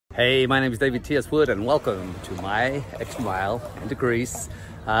Hey, my name is davidtswood and welcome to my extra mile into Greece.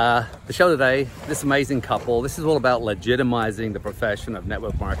 The show today, this amazing couple, this is all about legitimizing the profession of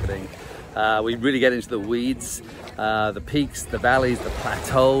network marketing. We really get into the weeds, the peaks, the valleys, the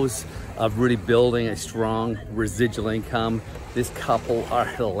plateaus of really building a strong residual income. This couple are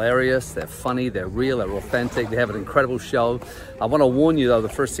hilarious, they're funny, they're real, they're authentic, they have an incredible show. I want to warn you though, the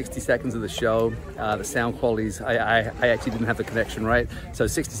first 60 seconds of the show, the sound qualities, I actually didn't have the connection right. So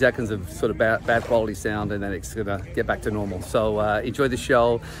 60 seconds of sort of bad quality sound and then it's gonna get back to normal. So enjoy the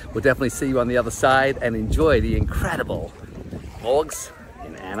show. We'll definitely see you on the other side and enjoy the incredible Morgs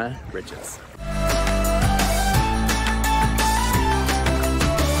and Anna Richards.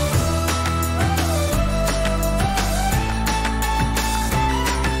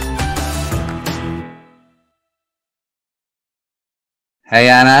 Hey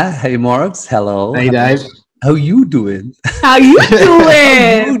Anna, hey Morgs, hello. Hey Dave. How you doing? How you doing?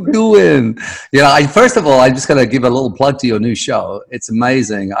 How you doing? You know, first of all, I'm just gonna give a little plug to your new show. It's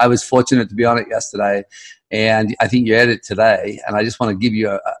amazing. I was fortunate to be on it yesterday, and I think you aired it today. And I just want to give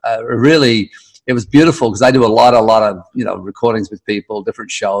you a really, it was beautiful because I do a lot of recordings with people, different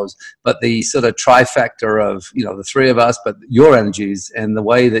shows. But the sort of trifecta of the three of us, but your energies and the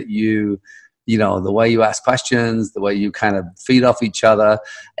way that the way you ask questions, the way you kind of feed off each other,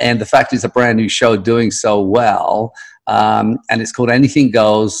 and the fact it's a brand new show doing so well. And it's called Anything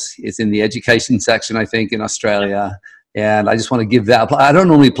Goes. It's in the education section, I think, in Australia. And I just want to give that. I don't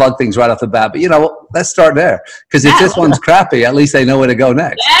normally plug things right off the bat, but let's start there. Because if this one's crappy, at least they know where to go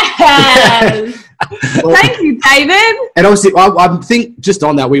next. Yes. Well, thank you, David. And obviously, I think just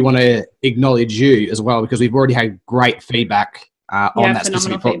on that, we want to acknowledge you as well, because we've already had great feedback on that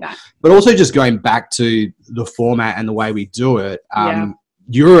specific feedback. But also just going back to the format and the way we do it,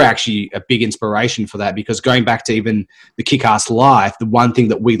 you're actually a big inspiration for that, because going back to even the Kick-Ass Life, the one thing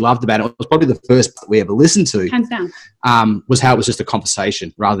that we loved about it was probably the first we ever listened to, hands down, was how it was just a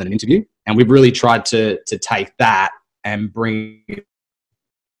conversation rather than an interview. And we've really tried to take that and bring... Every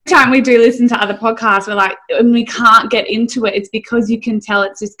time we do listen to other podcasts, we're like, when we can't get into it, it's because you can tell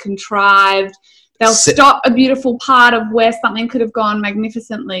it's just contrived. They'll stop a beautiful part of where something could have gone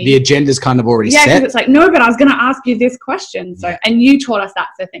magnificently. The agenda's kind of already set. Yeah, because it's like, no, but I was going to ask you this question. So, and you taught us that,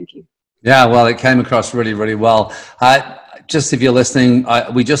 so thank you. Yeah, well, it came across really, really well. Just if you're listening,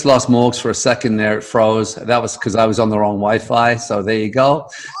 we just lost Morgs for a second there. It froze. That was because I was on the wrong Wi-Fi. So there you go.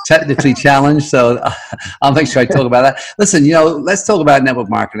 Technically challenged. So I'll make sure I talk about that. Listen, let's talk about network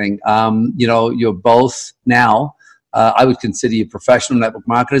marketing. You're both now, I would consider you professional network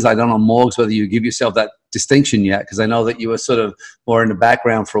marketers. I don't know, Morgs, whether you give yourself that distinction yet, because I know that you were sort of more in the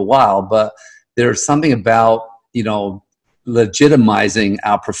background for a while, but there's something about, legitimizing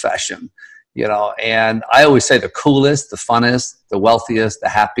our profession, and I always say the coolest, the funnest, the wealthiest, the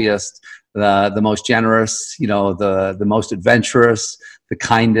happiest, the most generous, the most adventurous, the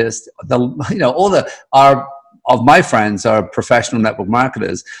kindest, of my friends are professional network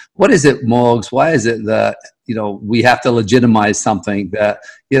marketers. What is it, Morgs? Why is it that, we have to legitimize something that,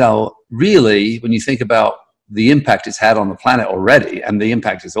 really, when you think about the impact it's had on the planet already and the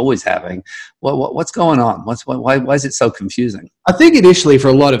impact it's always having, what's going on? Why is it so confusing? I think initially for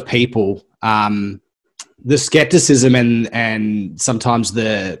a lot of people, the skepticism and sometimes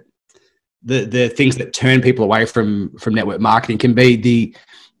the things that turn people away from network marketing can be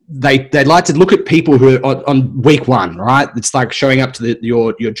they like to look at people who are on week one, right? It's like showing up to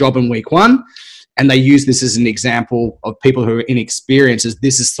your job in week one, and they use this as an example of people who are inexperienced, as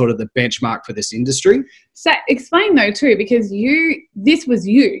this is sort of the benchmark for this industry. So explain though too, because this was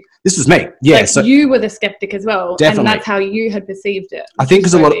you. This was me. Yeah. Like so you were the skeptic as well. Definitely. And that's how you had perceived it. I think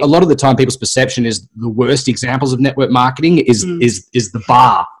because a lot of the time people's perception is the worst examples of network marketing is the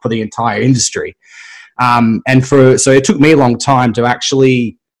bar for the entire industry. So it took me a long time to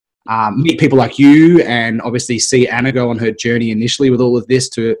actually meet people like you, and obviously see Anna go on her journey initially with all of this,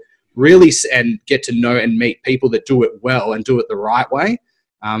 to really and get to know and meet people that do it well and do it the right way,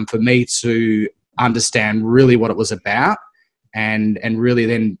 for me to understand really what it was about, and really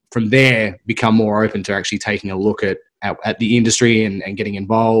then from there become more open to actually taking a look at the industry and getting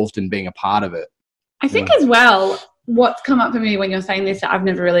involved and being a part of it. I think as well, what's come up for me when you're saying this that I've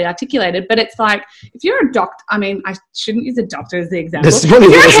never really articulated, but it's like, if you're a doctor, I mean, I shouldn't use a doctor as the example. If you're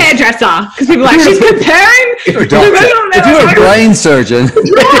a hairdresser, because people are like, she's comparing. If you're a brain surgeon.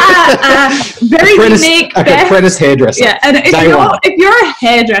 Very unique. Apprentice hairdresser. Yeah, and if you're a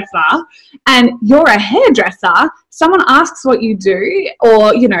hairdresser and you're a hairdresser, someone asks what you do,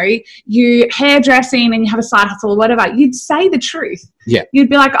 or, you hairdressing and you have a side hustle or whatever, you'd say the truth. Yeah. You'd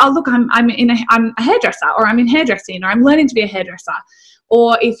be like, oh, look, I'm a hairdresser, or I'm in hairdressing, or I'm learning to be a hairdresser.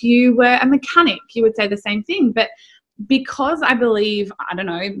 Or if you were a mechanic, you would say the same thing. But because I believe, I don't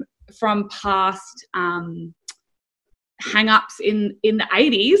know, from past hang-ups in the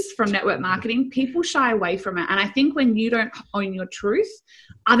 80s from network marketing, people shy away from it. And I think when you don't own your truth,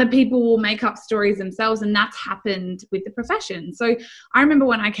 other people will make up stories themselves, and that's happened with the profession. So I remember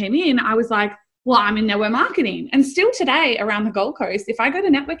when I came in, I was like, well, I'm in network marketing. And still today around the Gold Coast, if I go to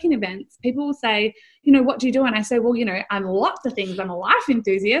networking events, people will say, you know, what do you do? And I say, well, you know, I'm lots of things. I'm a life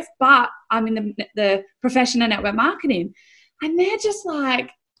enthusiast, but I'm in the profession of network marketing. And they're just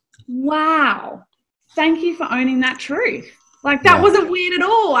like, wow, thank you for owning that truth. Like, that wasn't weird at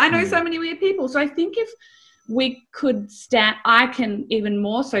all. I know so many weird people. So I think if we could I can even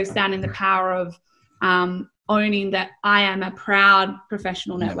more so stand in the power of owning that I am a proud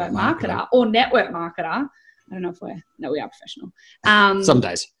professional network marketer or network marketer. I don't know if we are professional. Some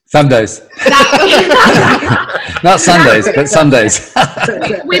days. Some days. Not Sundays, but some days.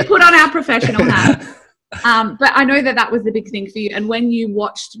 We put on our professional hat. But I know that was the big thing for you. And when you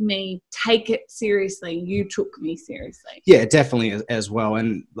watched me take it seriously, you took me seriously. Yeah, definitely as well.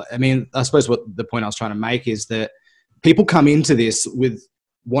 And I mean, I suppose what the point I was trying to make is that people come into this with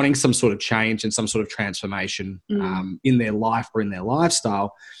wanting some sort of change and some sort of transformation in their life or in their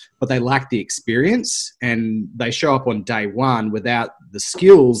lifestyle, but they lack the experience, and they show up on day one without the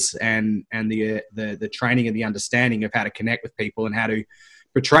skills and the training and the understanding of how to connect with people and how to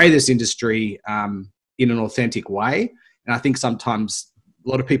portray this industry in an authentic way. And I think sometimes a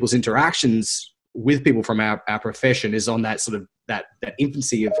lot of people's interactions with people from our profession is on that sort of that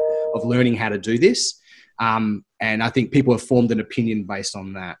infancy of learning how to do this. And I think people have formed an opinion based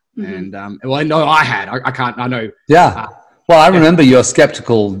on that. And well, I know I know. Yeah. Well, I remember your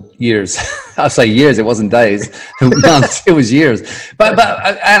skeptical years. I say years, it wasn't days, months, it was years. But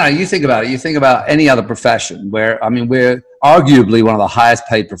Anna, you think about it. You think about any other profession where, I mean, we're arguably one of the highest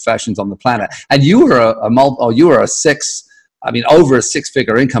paid professions on the planet. And you were over a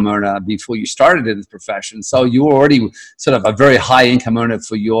six-figure income earner before you started in this profession. So you were already sort of a very high income earner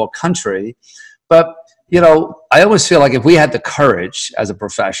for your country. But you know, I always feel like if we had the courage as a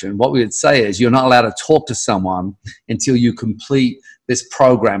profession, what we would say is you're not allowed to talk to someone until you complete this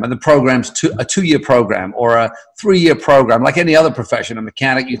program. And the program's a 2-year program or a 3-year program, like any other profession, a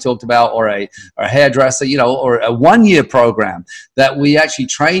mechanic you talked about, or a hairdresser, you know, or a 1-year program that we actually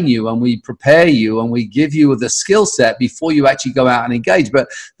train you and we prepare you and we give you the skill set before you actually go out and engage. But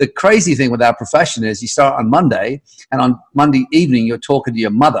the crazy thing with our profession is you start on Monday, and on Monday evening, you're talking to your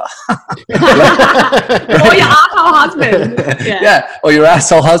mother. Or your asshole husband. Yeah. Or your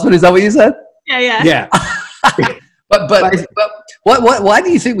asshole husband. Is that what you said? Yeah. But why do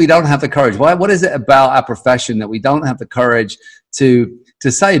you think we don't have the courage? What is it about our profession that we don't have the courage to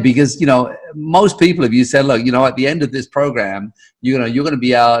say? Because, you know, most people, if you said, look, you know, at the end of this program, you're going to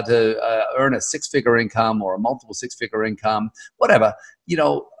be able to earn a 6-figure income or a multiple 6-figure income, whatever, you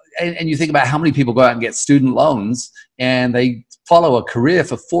know, and you think about how many people go out and get student loans and they follow a career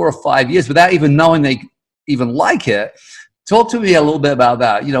for 4 or 5 years without even knowing they even like it. Talk to me a little bit about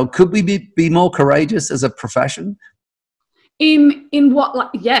that. You know, could we be more courageous as a profession? In what,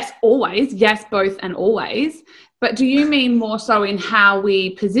 like, yes, always, yes, both and always. But do you mean more so in how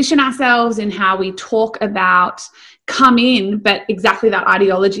we position ourselves, in how we talk about come in, but exactly that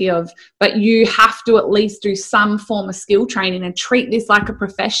ideology of, but you have to at least do some form of skill training and treat this like a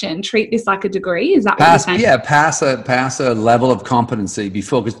profession, treat this like a degree? Is that what you're saying? Yeah, pass a level of competency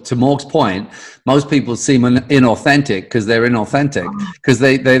before, because to Mork's point, most people seem inauthentic because they're inauthentic, because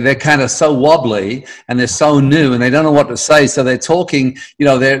they're kind of so wobbly and they're so new and they don't know what to say. So they're talking, you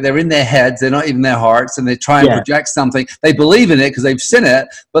know, they're in their heads, they're not even their hearts, and they try and project something. They believe in it because they've seen it,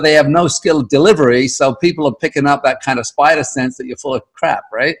 but they have no skill of delivery. So people are picking up that kind of spider sense that you're full of crap,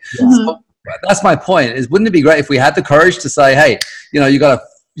 right? So that's my point. Is wouldn't it be great if we had the courage to say, hey, you know, you got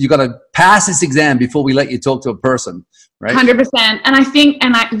to pass this exam before we let you talk to a person, right? 100%. And I think,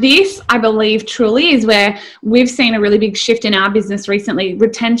 this, I believe, truly is where we've seen a really big shift in our business recently.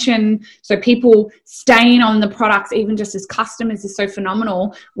 Retention, so people staying on the products, even just as customers, is so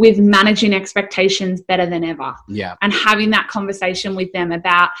phenomenal, with managing expectations better than ever. Yeah. And having that conversation with them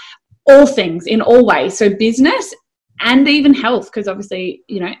about all things in all ways. So business and even health, because obviously,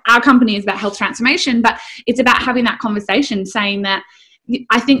 you know, our company is about health transformation, but it's about having that conversation, saying that,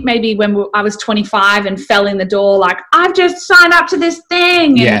 I think maybe when I was 25 and fell in the door, like, I've just signed up to this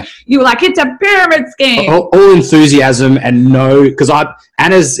thing. And you were like, it's a pyramid scheme. All enthusiasm and no, because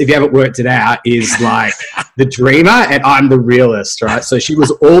Anna's, if you haven't worked it out, is like the dreamer and I'm the realist, right? So she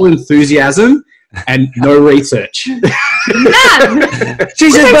was all enthusiasm. and no research. None. She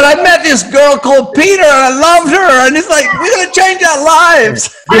says, but I met this girl called Peter and I loved her. And it's like, we're going to change our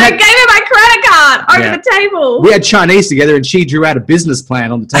lives. And I gave her my credit card over the table. We had Chinese together and she drew out a business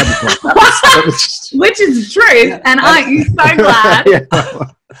plan on the tablecloth. Which is true. And aren't you so glad?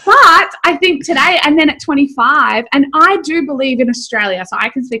 But I think today, and then at 25, and I do believe in Australia, so I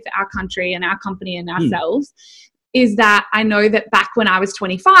can speak for our country and our company and ourselves, is that I know that back when I was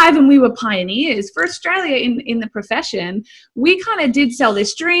 25 and we were pioneers for Australia in the profession, we kind of did sell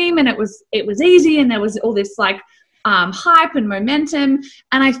this dream, and it was easy, and there was all this like hype and momentum.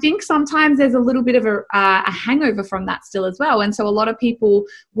 And I think sometimes there's a little bit of a hangover from that still as well. And so a lot of people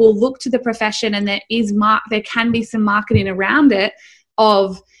will look to the profession, and there can be some marketing around it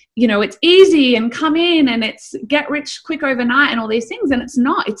of, you know, it's easy and come in and it's get rich quick overnight and all these things. And it's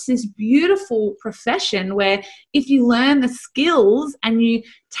not. It's this beautiful profession where if you learn the skills and you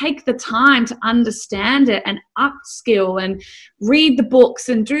take the time to understand it and upskill and read the books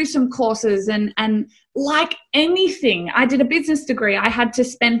and do some courses and like anything, I did a business degree. I had to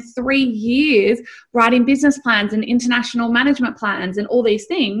spend 3 years writing business plans and international management plans and all these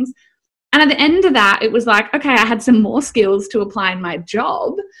things. And at the end of that, it was like, okay, I had some more skills to apply in my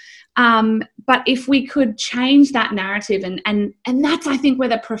job. But if we could change that narrative, and that's, I think, where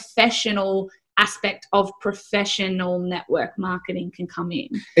the professional aspect of professional network marketing can come in.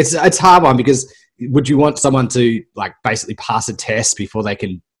 It's a hard one, because would you want someone to like basically pass a test before they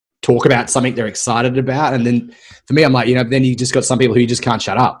can talk about something they're excited about? And then for me, I'm like, you know, then you just got some people who you just can't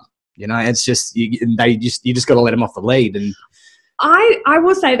shut up. You know, it's just, you just got to let them off the lead. And I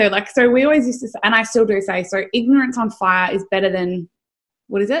will say though, like, so we always used to say, and I still do say, so ignorance on fire is better than,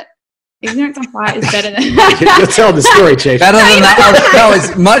 what is it? Ignorance on fire is better than. You're telling the story, Chief. Better than that. No,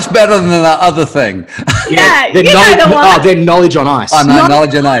 it's much better than that other thing. Yeah, then knowledge on ice. Oh, no,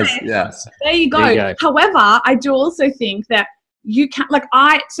 knowledge on ice. Yes. There you go. However, I do also think that you can,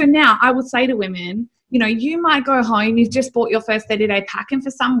 so now I would say to women, you know, you might go home, you've just bought your first 30-day pack, and for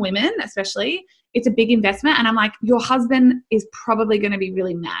some women, especially, it's a big investment. And I'm like, your husband is probably going to be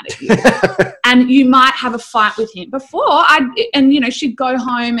really mad at you. And you might have a fight with him and, you know, she'd go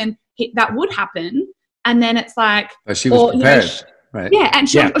home and that would happen. And then it's like, but she was prepared, right? Yeah. And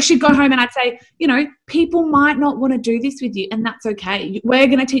she'd go home and I'd say, you know, people might not want to do this with you, and that's okay. We're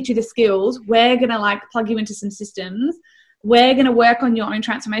going to teach you the skills. We're going to like plug you into some systems. We're going to work on your own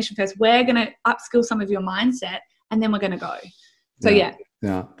transformation first. We're going to upskill some of your mindset, and then we're going to go. So yeah.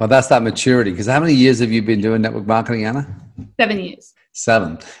 Yeah, but that's that maturity. Because how many years have you been doing network marketing, Anna? 7 years.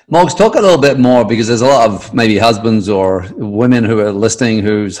 7. Morgs, talk a little bit more, because there's a lot of maybe husbands or women who are listening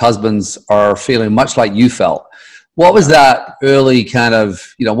whose husbands are feeling much like you felt. What was that early kind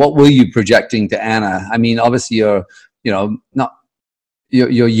of, you know, what were you projecting to Anna? I mean, obviously you're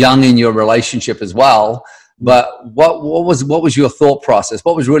young in your relationship as well. But what was your thought process?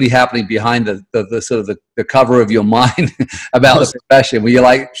 What was really happening behind the sort of the cover of your mind about the profession? Were you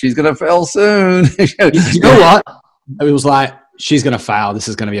like, she's going to fail soon? You know what? It was like, she's going to fail. This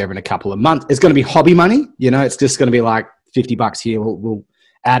is going to be over in a couple of months. It's going to be hobby money. You know, it's just going to be like $50 here. We'll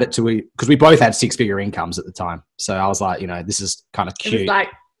add it to it, because we both had 6-figure incomes at the time. So I was like, you know, this is kind of cute. It was like,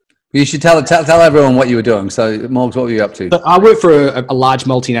 you should tell everyone what you were doing. So, Morgs, what were you up to? I worked for a large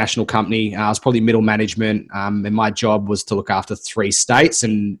multinational company. I was probably middle management, and my job was to look after 3 states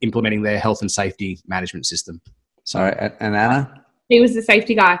and implementing their health and safety management system. So, all right. And Anna? He was the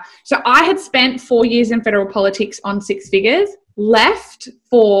safety guy. So I had spent 4 years in federal politics on 6 figures, left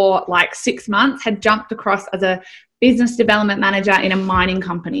for like 6 months, had jumped across as a business development manager in a mining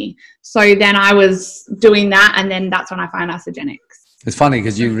company. So then I was doing that, and then that's when I found Isogenics. It's funny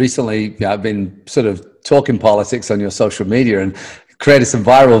because you recently have been sort of talking politics on your social media and created some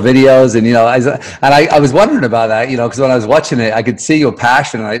viral videos. And, you know, I was wondering about that, you know, because when I was watching it, I could see your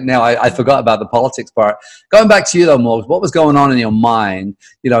passion. And I forgot about the politics part. Going back to you though, Morgs, what was going on in your mind?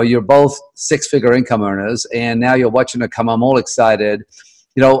 You know, you're both 6-figure income earners, and now you're watching it come. I'm all excited.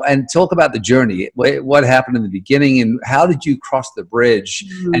 You know, and talk about the journey. What happened in the beginning, and how did you cross the bridge?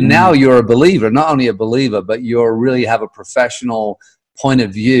 And now you're a believer, not only a believer, but you really have a professional point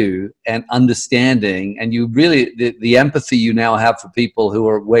of view and understanding. And you really, the empathy you now have for people who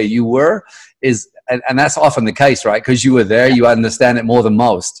are where you were is, and that's often the case, right? Because you were there, you understand it more than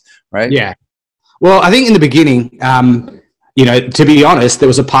most, right? Yeah. Well, I think in the beginning, you know, to be honest, there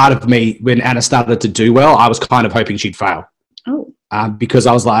was a part of me when Anna started to do well, I was kind of hoping she'd fail. Oh. Because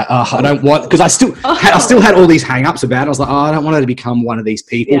I was like, I don't want, because I still had all these hang-ups about it. I was like, I don't want her to become one of these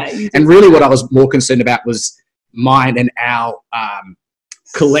people. Yeah, and really what I was more concerned about was mine and our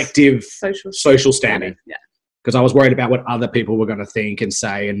collective social standing. Yeah. because I was worried about what other people were going to think and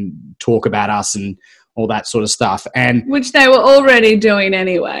say and talk about us and all that sort of stuff. And which they were already doing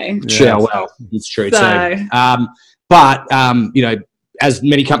anyway. Yeah, well, it's true too. But you know, as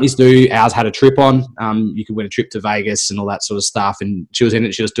many companies do, ours had a trip on. You could win a trip to Vegas and all that sort of stuff. And she was in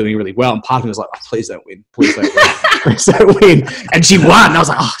it. She was doing really well. And part of me was like, oh, please don't win. Please don't win. Please don't win. And she won. And I was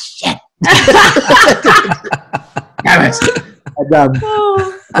like, oh, shit.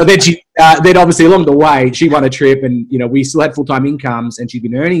 But then then obviously along the way, she won a trip and, you know, we still had full-time incomes and she'd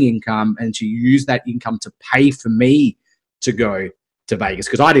been earning income and she used that income to pay for me to go to Vegas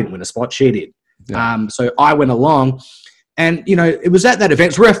because I didn't win a spot. She did. Yeah. So I went along. And, you know, it was at that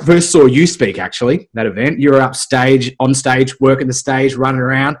event. It's where I first saw you speak, actually, that event. You were on stage, working the stage, running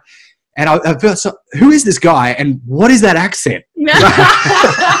around. And I felt, so, who is this guy and what is that accent?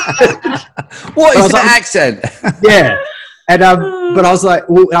 What is that accent? Yeah. And but I was like,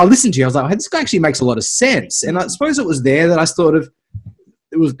 well, I listened to you. I was like, hey, this guy actually makes a lot of sense. And I suppose it was there that I sort of,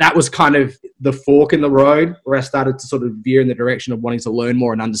 that was kind of the fork in the road where I started to sort of veer in the direction of wanting to learn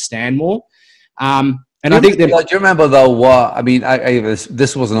more and understand more. And I think that, do you remember though what, I mean,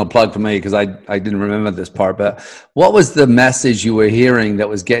 this wasn't a plug for me because I didn't remember this part, but what was the message you were hearing that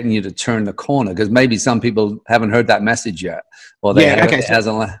was getting you to turn the corner? Because maybe some people haven't heard that message yet. Or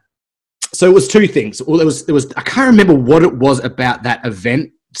so it was two things. Well, it was, I can't remember what it was about that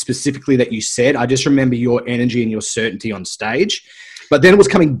event specifically that you said. I just remember your energy and your certainty on stage. But then it was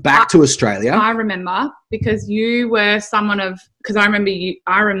coming back to Australia. I remember because you were someone of, because I remember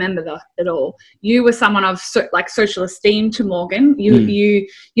it all. You were someone of like social esteem to Morgan. You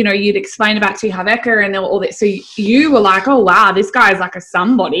know, you'd explain about T. Harv Eker and all that. So you were like, oh wow, this guy is like a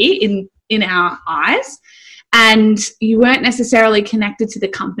somebody in our eyes. And you weren't necessarily connected to the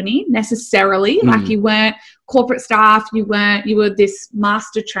company necessarily. Like you weren't corporate staff. You were this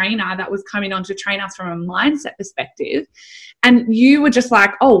master trainer that was coming on to train us from a mindset perspective. And you were just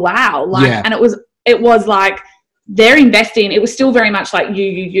like, oh wow. And it was like, they're investing. It was still very much like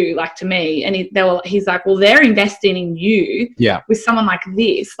you, like to me. And he's like, well, they're investing in you with someone like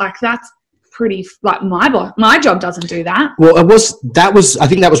this. Like that's pretty, like my job doesn't do that. Well, I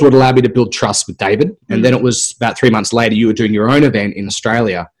think that was what allowed me to build trust with David. And then it was about 3 months later, you were doing your own event in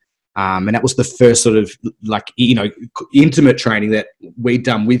Australia. And that was the first sort of like, you know, intimate training that we'd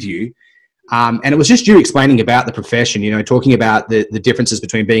done with you. And it was just you explaining about the profession, you know, talking about the differences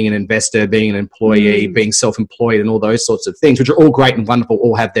between being an investor, being an employee, being self-employed and all those sorts of things, which are all great and wonderful,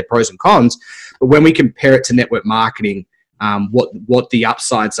 all have their pros and cons. But when we compare it to network marketing, what the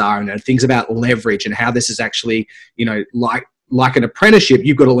upsides are and things about leverage and how this is actually, you know, like an apprenticeship,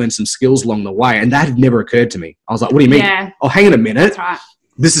 you've got to learn some skills along the way. And that had never occurred to me. I was like, what do you mean? Yeah. Oh, hang on a minute. That's right.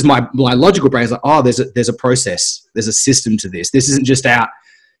 This is my logical brain is like, oh, there's a process. There's a system to this. This isn't just out,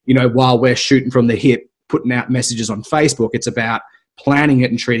 you know, while we're shooting from the hip, putting out messages on Facebook. It's about planning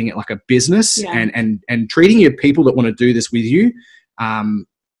it and treating it like a business and treating your people that want to do this with you,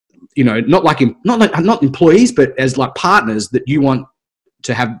 you know, not employees, but as like partners that you want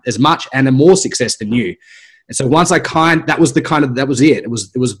to have as much and more success than you. And so once that was it. It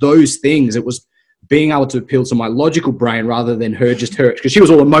was those things. It was being able to appeal to my logical brain rather than her, because she was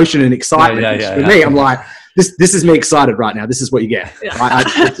all emotion and excitement. For me, I'm like, this is me excited right now. This is what you get. Yeah.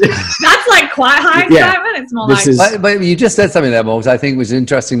 That's like quite high excitement. It's more like. But you just said something there, Morgs, I think was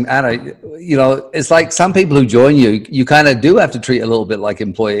interesting. Anna, you know, it's like some people who join you kind of do have to treat a little bit like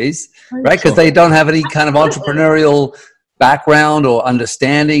employees, right? Because they don't have any kind of entrepreneurial background or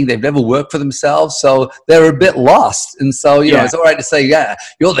understanding. They've never worked for themselves, so they're a bit lost. And so, you know, it's all right to say, yeah,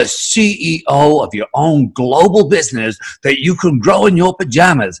 you're the CEO of your own global business that you can grow in your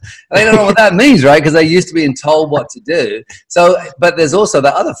pajamas. And they don't know what that means, right? Because they're used to being told what to do. So, but there's also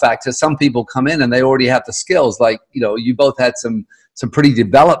the other factor. Some people come in and they already have the skills. Like, you know, you both had some pretty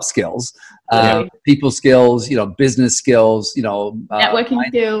developed skills, people skills, you know, business skills, you know, networking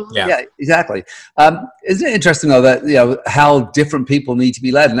skills. Yeah, exactly. Isn't it interesting though that, you know, how different people need to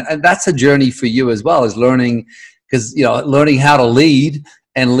be led, and that's a journey for you as well as learning, because, you know, learning how to lead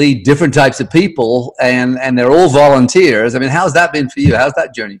and lead different types of people, and they're all volunteers. I mean, how's that been for you? How's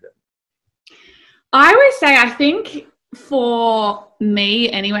that journey been? I would say, I think for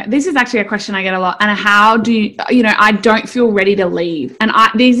me anyway, this is actually a question I get a lot. And how do you know, I don't feel ready to leave. And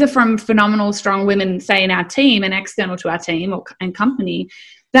these are from phenomenal, strong women, say in our team and external to our team and company,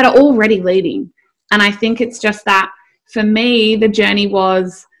 that are already leading. And I think it's just that for me, the journey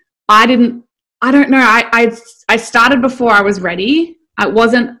was, I don't know. I started before I was ready.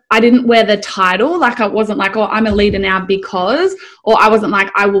 I didn't wear the title. Like, I wasn't like, oh, I'm a leader now because, or I wasn't like,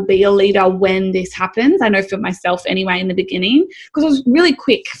 I will be a leader when this happens. I know for myself anyway in the beginning, because it was really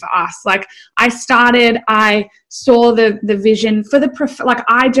quick for us. Like, I saw the vision for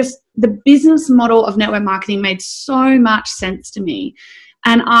the business model of network marketing made so much sense to me.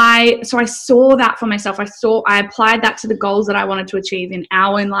 And I saw that for myself. I applied that to the goals that I wanted to achieve in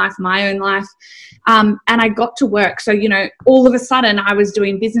our own life, my own life. And I got to work. So, all of a sudden I was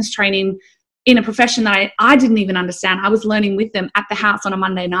doing business training in a profession that I didn't even understand. I was learning with them at the house on a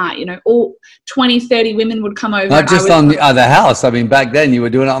Monday night. All 20, 30 women would come over. Not just on the house. I mean, back then you were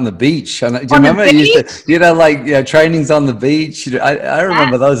doing it on the beach. Do you remember? You used to, trainings on the beach. I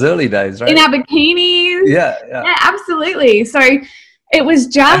remember those early days, right? In our bikinis. Yeah, absolutely. So it was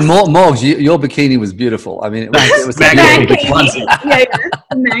just... And Morgs, your bikini was beautiful. I mean, it was mankini.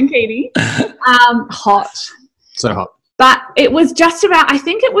 Mankini. Hot. So hot. But it was just about, I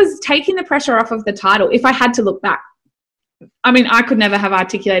think it was taking the pressure off of the title. If I had to look back, I mean, I could never have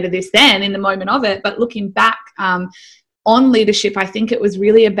articulated this then in the moment of it, but looking back on leadership, I think it was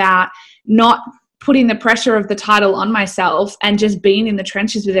really about not putting the pressure of the title on myself and just being in the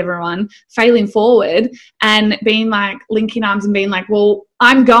trenches with everyone, failing forward and being like linking arms and being like, well,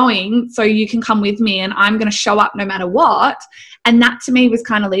 I'm going, so you can come with me and I'm going to show up no matter what. And that to me was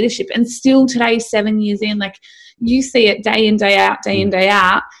kind of leadership. And still today, 7 years in, like, you see it day in, day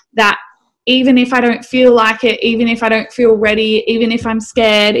out, that even if I don't feel like it, even if I don't feel ready, even if I'm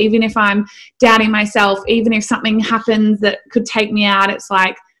scared, even if I'm doubting myself, even if something happens that could take me out, it's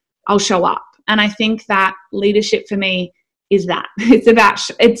like, I'll show up. And I think that leadership for me is that.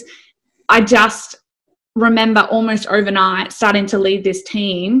 I just remember almost overnight starting to lead this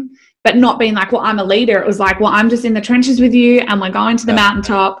team, but not being like, well, I'm a leader. It was like, well, I'm just in the trenches with you and we're going to the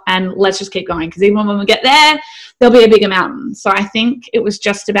mountaintop and let's just keep going. Because even when we get there, there'll be a bigger mountain. So I think it was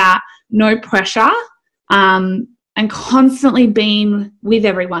just about no pressure and constantly being with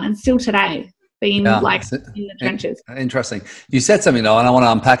everyone. And still today, being in the trenches. Interesting. You said something though, and I want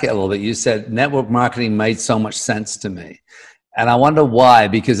to unpack it a little bit. You said network marketing made so much sense to me. And I wonder why,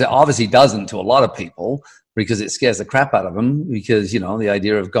 because it obviously doesn't to a lot of people, because it scares the crap out of them, because, the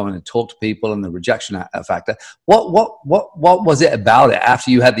idea of going to talk to people and the rejection factor. What was it about it after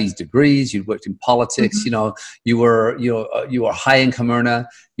you had these degrees, you worked in politics, you were a high income earner,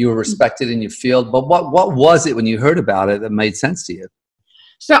 you were respected in your field, but what was it when you heard about it that made sense to you?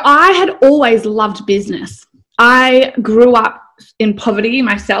 So I had always loved business. I grew up in poverty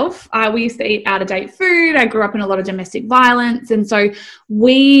myself. We used to eat out-of-date food. I grew up in a lot of domestic violence. And so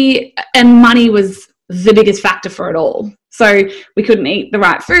money was the biggest factor for it all. So we couldn't eat the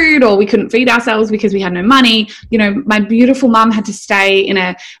right food or we couldn't feed ourselves because we had no money. My beautiful mum had to stay in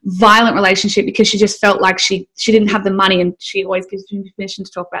a violent relationship because she just felt like she didn't have the money, and she always gives me permission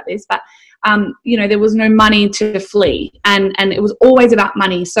to talk about this, but there was no money to flee and it was always about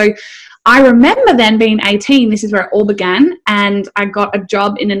money. So I remember then being 18, this is where it all began, and I got a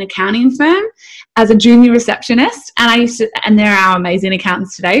job in an accounting firm as a junior receptionist, and they're our amazing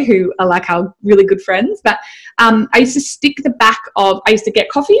accountants today who are like our really good friends, but I used to I used to get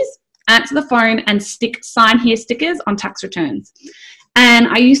coffees, answer the phone and stick sign here stickers on tax returns. And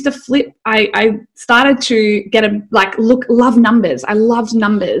I used to flip, I started to love numbers. I loved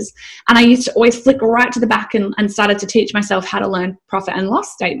numbers. And I used to always flick right to the back and started to teach myself how to learn profit and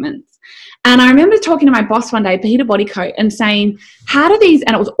loss statements. And I remember talking to my boss one day, Peter Bodycoat, and saying, and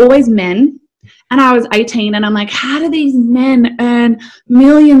it was always men, and I was 18, and I'm like, how do these men earn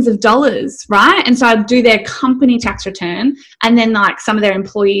millions of dollars, right? And so I'd do their company tax return, and then some of their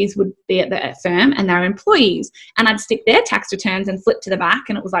employees would be at the firm and they're employees, and I'd stick their tax returns and flip to the back,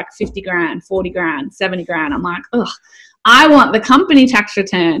 and it was like 50 grand, 40 grand, 70 grand. I'm like, ugh, I want the company tax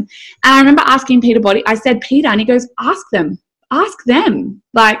return. And I remember asking Peter I said, Peter, and he goes, ask them,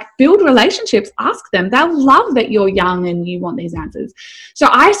 build relationships, ask them. They'll love that you're young and you want these answers. So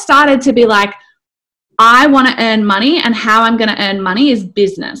I started to be like, I want to earn money, and how I'm going to earn money is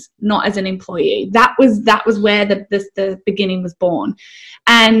business, not as an employee. That was where the beginning was born.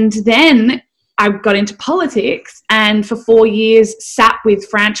 And then I got into politics, and for 4 years sat with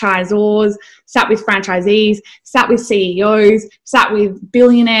franchisors, sat with franchisees, sat with CEOs, sat with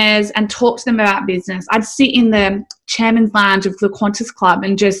billionaires and talked to them about business. I'd sit in the chairman's lounge of the Qantas Club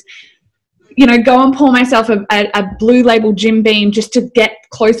and just go and pour myself a blue label Jim Beam just to get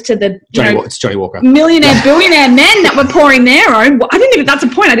close to the it's Johnny Walker millionaire, billionaire men that were pouring their own. That's a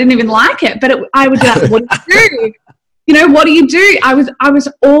point. I didn't even like it, but I would do that. What do you do? What do you do? I was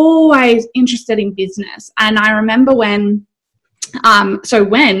always interested in business. And I remember when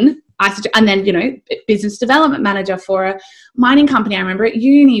and then, you know, business development manager for a mining company. I remember at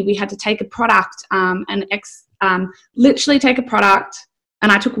uni, we had to take a product literally take a product,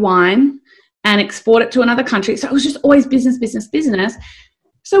 and I took wine and export it to another country. So it was just always business, business, business.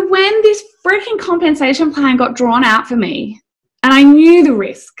 So when this freaking compensation plan got drawn out for me, and I knew the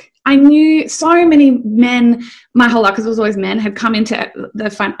risk, I knew so many men, my whole life, because it was always men, had come into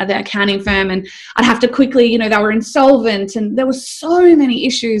the accounting firm, and I'd have to quickly, you know, they were insolvent, and there were so many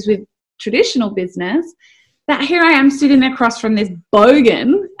issues with traditional business, that here I am sitting across from this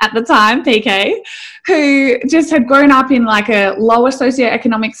bogan at the time, PK, who just had grown up in like a lower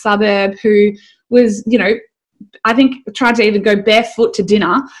socioeconomic suburb, who was, you know, I think tried to even go barefoot to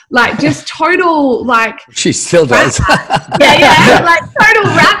dinner, like just total, like she still does. yeah, like total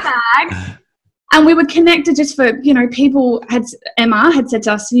rat bag. And we were connected just for, you know, Emma had said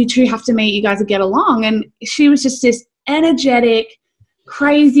to us, you two have to meet, you guys will get along. And she was just this energetic,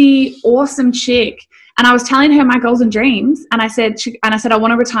 crazy, awesome chick. And I was telling her my goals and dreams. And I said, I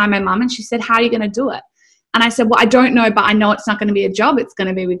want to retire my mum. And she said, how are you going to do it? And I said, well, I don't know, but I know it's not going to be a job. It's going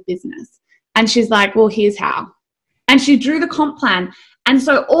to be with business. And she's like, well, here's how. And she drew the comp plan. And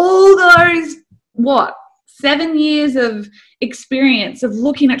so all those, 7 years of experience of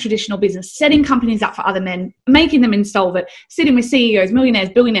looking at traditional business, setting companies up for other men, making them insolvent, sitting with CEOs, millionaires,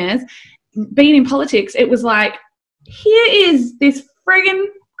 billionaires, being in politics, it was like, here is this friggin'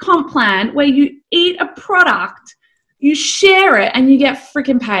 comp plan where you eat a product, you share it, and you get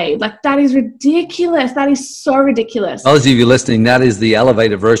freaking paid. Like, that is ridiculous. That is so ridiculous. Those of you listening, that is the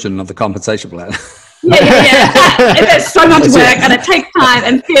elevated version of the compensation plan. Yeah. There's so much work, and it takes time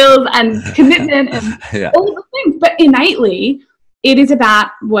and skills and commitment and all the things. But innately, it is about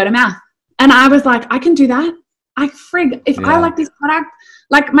word of mouth. And I was like, I can do that. If I like this product,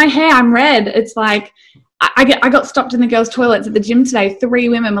 like my hair, I'm red. It's like, I got stopped in the girls' toilets at the gym today. 3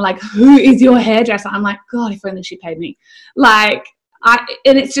 women were like, who is your hairdresser? I'm like, God, if only she paid me. Like,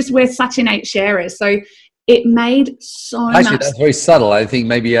 and it's just, we're such innate sharers. So it made so much. Actually, that's very subtle. I think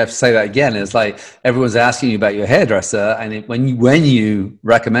maybe you have to say that again. It's like everyone's asking you about your hairdresser, and when you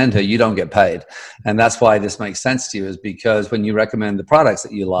recommend her, you don't get paid. And that's why this makes sense to you, is because when you recommend the products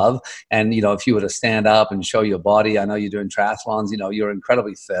that you love, and, you know, if you were to stand up and show your body, I know you're doing triathlons, you know, you're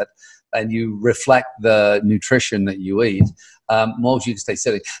incredibly fit, and you reflect the nutrition that you eat. Morgs, you can stay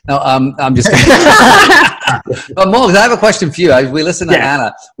sitting. No, I'm just but Morgs, I have a question for you. We listen to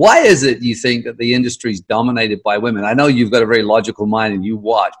Anna. Why is it you think that the industry is dominated by women? I know you've got a very logical mind and you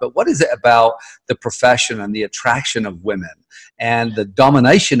watch, but what is it about the profession and the attraction of women and the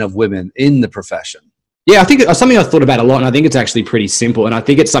domination of women in the profession? Yeah, I think it's something I've thought about a lot, and I think it's actually pretty simple, and I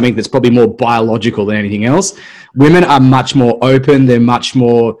think it's something that's probably more biological than anything else. Women are much more open. They're much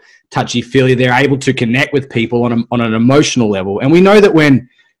more touchy-feely. They're able to connect with people on an emotional level. And we know that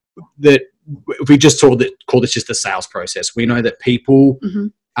if we just call this just the sales process, we know that people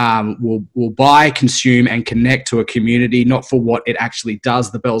will buy, consume, and connect to a community, not for what it actually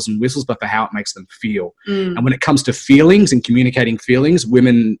does, the bells and whistles, but for how it makes them feel. And when it comes to feelings and communicating feelings,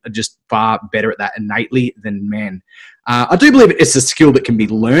 women are just far better at that innately than men. I do believe it's a skill that can be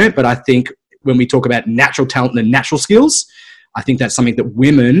learned, but I think when we talk about natural talent and natural skills, I think that's something that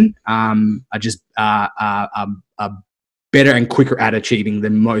women are better and quicker at achieving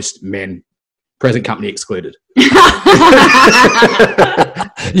than most men, present company excluded.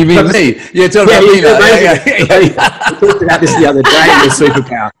 You mean me? You're talking about me now. We talked about this the other day, the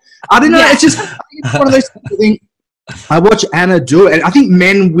superpower. I don't know. It's just, I think it's one of those things. I watch Anna do it, and I think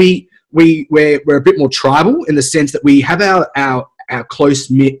men, we're a bit more tribal in the sense that we have our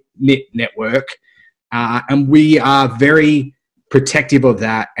close knit network, and we are very protective of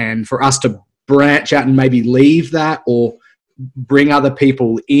that. And for us to branch out and maybe leave that or bring other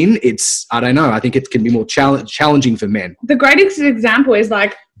people in, I don't know, I think it can be more challenging for men. The greatest example is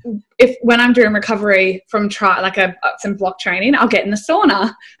like, when I'm doing recovery from some block training, I'll get in the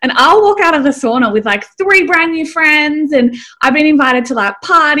sauna and I'll walk out of the sauna with like 3 brand new friends, and I've been invited to like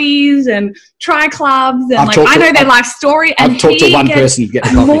parties and try clubs, and I know their life story. And I've talked to one person to get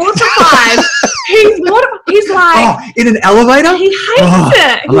the coffee. Mortified. He's mortified. He's like, in an elevator? He hates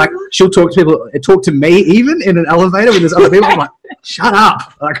it. I'm like, she'll talk to me even in an elevator when there's other people. I'm like, shut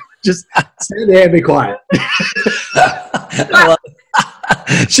up. Like, just stand there and be quiet.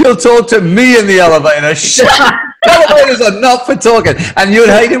 She'll talk to me in the elevator. Elevators are not for talking. And you'd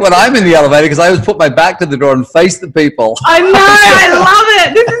hate it when I'm in the elevator because I always put my back to the door and face the people. I know. I love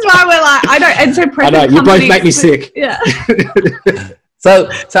it. This is why we're like, I know. And so present I know. You both make me sick. Yeah. So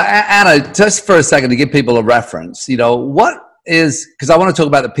Anna, just for a second to give people a reference, you know, because I want to talk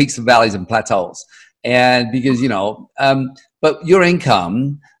about the peaks and valleys and plateaus. And because, you know, but your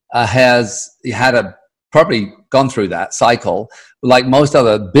income, has had a probably gone through that cycle like most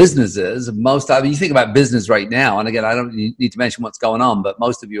other businesses. You think about business right now, and again, I don't need to mention what's going on, but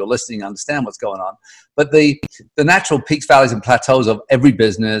most of you are listening, understand what's going on. But the natural peaks, valleys, and plateaus of every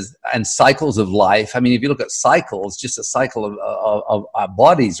business and cycles of life. I mean, if you look at cycles, just a cycle of our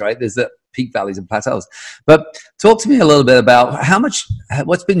bodies, right? There's the peak, valleys, and plateaus. But talk to me a little bit about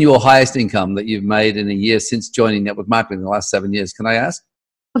what's been your highest income that you've made in a year since joining network marketing in the last 7 years? Can I ask?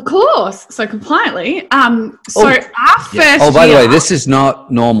 Of course. So compliantly. Our first Oh, by the way, this is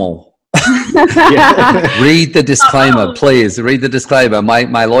not normal. Read the disclaimer, please. Read the disclaimer.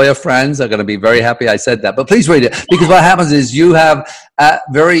 My lawyer friends are going to be very happy I said that. But please read it, because what happens is you have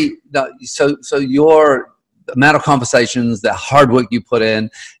so your amount of conversations, the hard work you put in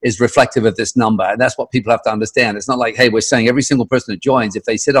is reflective of this number. And that's what people have to understand. It's not like, hey, we're saying every single person that joins, if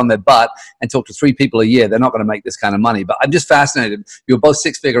they sit on their butt and talk to 3 people a year, they're not going to make this kind of money. But I'm just fascinated. You're both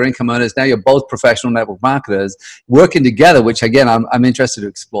 6-figure income earners. Now you're both professional network marketers working together, which again, I'm interested to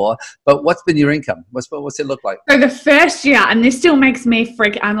explore. But what's been your income? What's it look like? So the first year, and this still makes me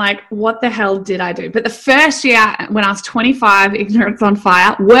freak, I'm like, what the hell did I do? But the first year when I was 25, ignorance on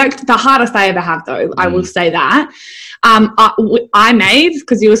fire, worked the hardest I ever have though. I will say that. I made,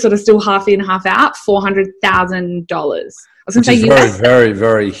 because you were sort of still half in, half out, $400,000. I was going to say very, very,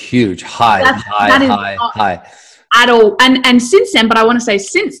 very huge, high at all. And since then, but I want to say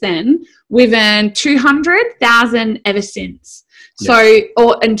since then, we've earned 200,000 ever since. Yes.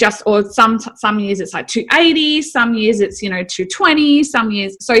 So, or some years it's like 280, some years it's 220, some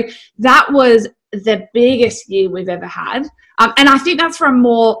years. So that was the biggest year we've ever had, and I think that's from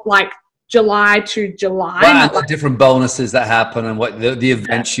more like July to July. Well, and the different bonuses that happen and what the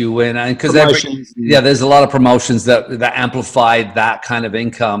events you win, and because there's a lot of promotions that amplified that kind of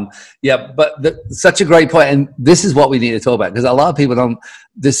income. Yeah, but such a great point, and this is what we need to talk about, because a lot of people don't.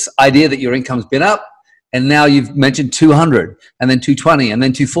 This idea that your income's been up, and now you've mentioned 200, and then 220, and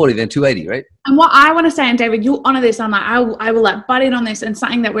then 240, then 280, right? And what I want to say, and David, you'll honor this. I'm like, I will like butt in on this, and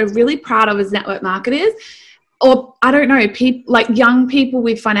something that we're really proud of as network marketers. Or I don't know, people like young people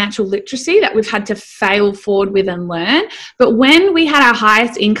with financial literacy that we've had to fail forward with and learn. But when we had our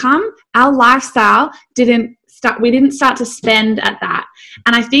highest income, our lifestyle we didn't start to spend at that.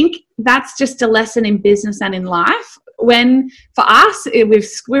 And I think that's just a lesson in business and in life. When for us, we've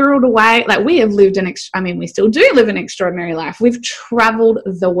squirreled away, like we have lived we still do live an extraordinary life. We've traveled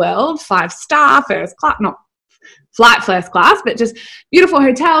the world, 5-star, first class, not flight first class, but just beautiful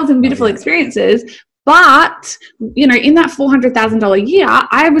hotels and beautiful experiences. But, in that $400,000 year,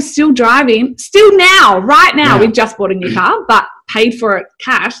 I was still driving, right now, we just bought a new car, but paid for it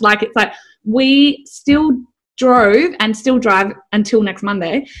cash. Like, it's like we still drove and still drive until next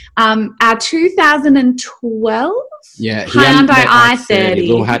Monday. Our 2012 Hyundai i30.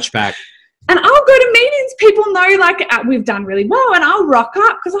 Little hatchback. And I'll go to meetings. People know, like, we've done really well, and I'll rock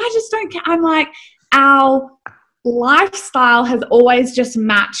up because I just don't care. I'm like, our lifestyle has always just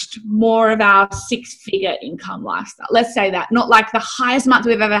matched more of our 6-figure income lifestyle. Let's say that. Not like the highest month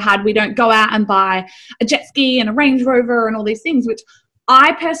we've ever had. We don't go out and buy a jet ski and a Range Rover and all these things, which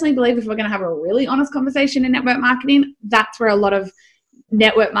I personally believe, if we're going to have a really honest conversation in network marketing, that's where a lot of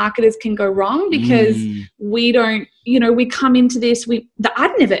network marketers can go wrong, because we don't, we come into this,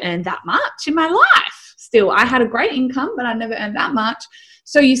 I'd never earned that much in my life. Still, I had a great income, but I never earned that much.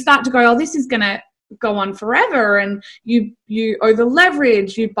 So you start to go, oh, this is going to go on forever, and you over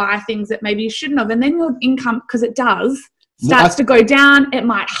leverage, you buy things that maybe you shouldn't have, and then your income, because it does, starts to go down. It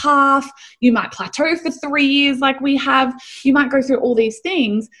might half, you might plateau for 3 years like we have, you might go through all these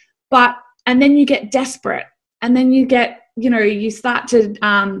things, and then you get desperate, and then you get, you start to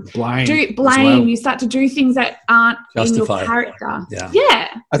blame, you start to do things that aren't justified in your character.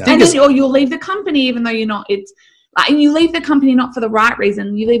 And then you'll leave the company even though you're not, and you leave the company not for the right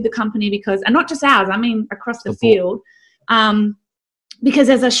reason. You leave the company because, and not just ours, I mean across the field, because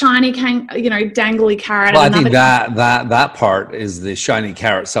there's a shiny, dangly carrot. Well, I think that part is the shiny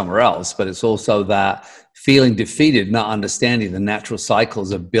carrot somewhere else, but it's also that feeling defeated, not understanding the natural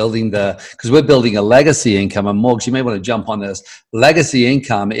cycles of building because we're building a legacy income. And Morgs, you may want to jump on this. Legacy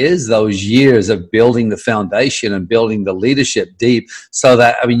income is those years of building the foundation and building the leadership deep, so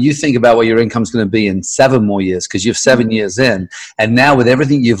that, you think about what your income's going to be in 7 more years, because you're 7 years in. And now with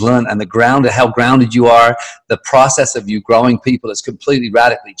everything you've learned and how grounded you are, the process of you growing people has completely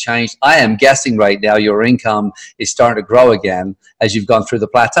radically changed. I am guessing right now your income is starting to grow again as you've gone through the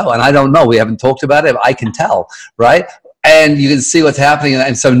plateau. And I don't know, we haven't talked about it, but I can tell, right? And you can see what's happening.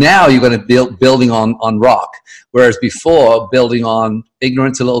 And so now you're going to building on rock, whereas before, building on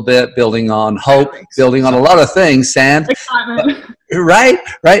ignorance a little bit, building on hope, building on a lot of things, sand. Right.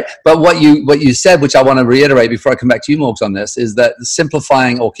 But what you said, which I want to reiterate before I come back to you, Morgs, on this, is that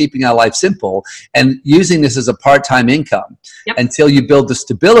simplifying or keeping our life simple and using this as a part-time income until you build the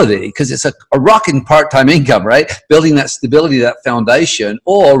stability, because it's a rocking part-time income, right? Building that stability, that foundation,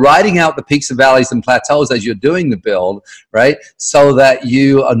 or riding out the peaks and valleys and plateaus as you're doing the build, right? So that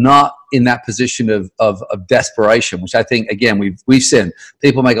you are not in that position of desperation, which I think, again, we've seen.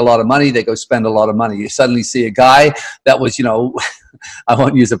 People make a lot of money, they go spend a lot of money. You suddenly see a guy that was, I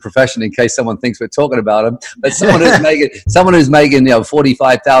won't use a profession in case someone thinks we're talking about him, but someone who's making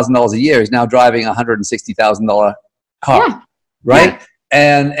 $45,000 a year is now driving a $160,000 car, right?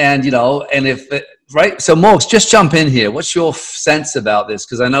 Yeah. And right. So Morgs, just jump in here. What's your sense about this?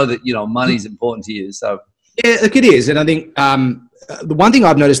 Because I know that money's important to you. So yeah, look, it is, and I think the one thing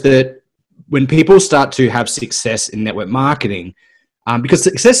I've noticed that when people start to have success in network marketing, because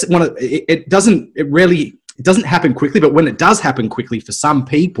success, it doesn't happen quickly, but when it does happen quickly for some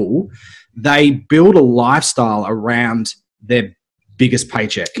people, they build a lifestyle around their biggest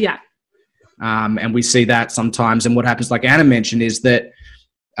paycheck. Yeah. And we see that sometimes. And what happens, like Anna mentioned, is that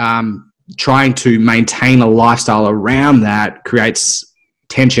trying to maintain a lifestyle around that creates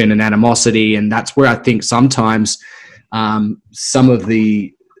tension and animosity. And that's where I think sometimes some of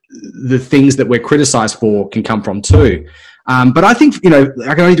the things that we're criticized for can come from too. But I think, I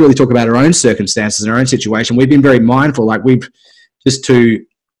can only really talk about our own circumstances and our own situation. We've been very mindful, we're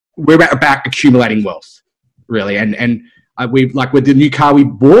about accumulating wealth, really. And we've, like with the new car we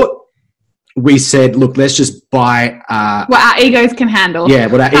bought, we said, look, let's just buy what our egos can handle. Yeah,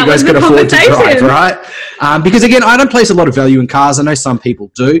 what our egos can afford to drive, right? Because again, I don't place a lot of value in cars. I know some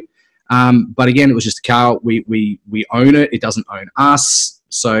people do. But again, it was just a car. We own it. It doesn't own us.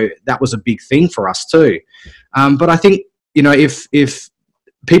 So that was a big thing for us too. But I think, if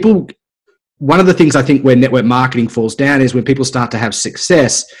people, one of the things I think where network marketing falls down is when people start to have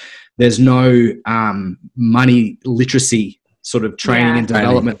success, there's no money literacy sort of training and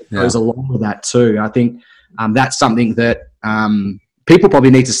development that goes along with that too. I think that's something that people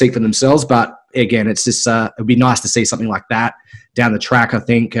probably need to seek for themselves. But again, it's just it'd be nice to see something like that down the track. I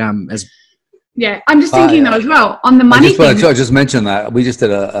think Yeah, I'm just thinking though as well on the money thing. I just mentioned that we just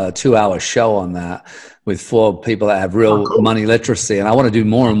did a 2-hour show on that with 4 people that have real money literacy, and I want to do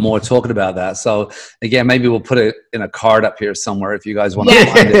more and more talking about that. So again, maybe we'll put it in a card up here somewhere if you guys want to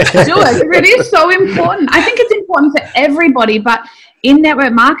find it. Do it. It is so important. I think it's important for everybody, but in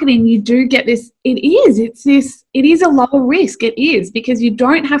network marketing, you do get this. It is a lower risk. It is, because you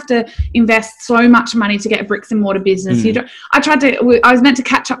don't have to invest so much money to get a bricks and mortar business. I was meant to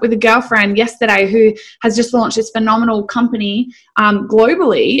catch up with a girlfriend yesterday who has just launched this phenomenal company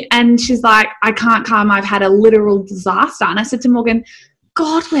globally. And she's like, I can't come. I've had a literal disaster. And I said to Morgan,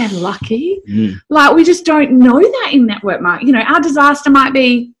 God, we're lucky. Like, we just don't know that in network marketing. Our disaster might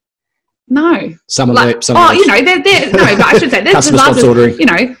be, no. But I should say there's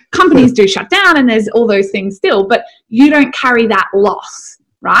disasters, companies do shut down and there's all those things still, but you don't carry that loss,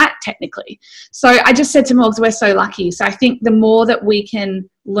 right? Technically. So I just said to Morgs, we're so lucky. So I think the more that we can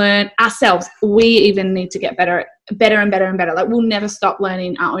learn ourselves, we even need to get better and better. Like, we'll never stop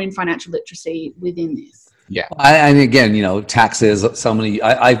learning our own financial literacy within this. Yeah. And again, taxes, so many,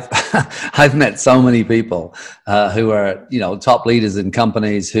 I've met so many people who are, top leaders in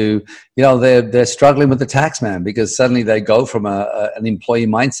companies who, they're struggling with the tax man, because suddenly they go from an employee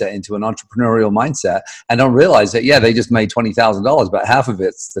mindset into an entrepreneurial mindset and don't realize that, they just made $20,000, but half of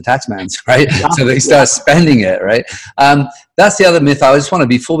it's the tax man's, right? So they start spending it, right? That's the other myth. I just want to,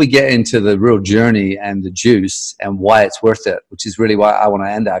 before we get into the real journey and the juice and why it's worth it, which is really why I want to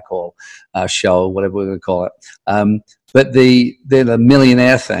end our show, whatever we're going to call it. But the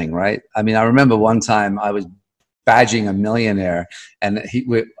millionaire thing, right? I mean, I remember one time I was badging a millionaire, and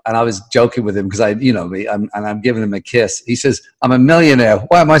I was joking with him because I'm giving him a kiss. He says, "I'm a millionaire.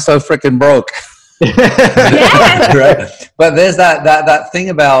 Why am I so freaking broke?" Right? But there's that thing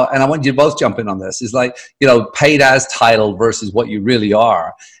about, and I want you to both jump in on this, is like, paid as title versus what you really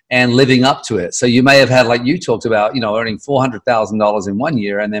are and living up to it. So you may have had, like you talked about, earning $400,000 in 1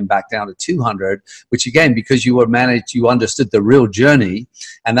 year and then back down to 200, which again, because you understood the real journey.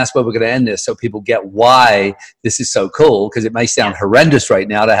 And that's where we're going to end this, so people get why this is so cool, because it may sound horrendous right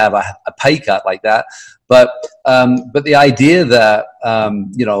now to have a pay cut like that. But the idea that,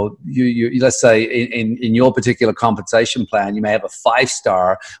 you let's say in your particular compensation plan, you may have a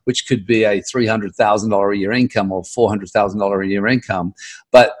 5-star, which could be a $300,000 a year income or $400,000 a year income.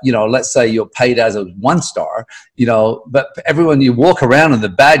 But, let's say you're paid as a 1-star, but everyone, you walk around and the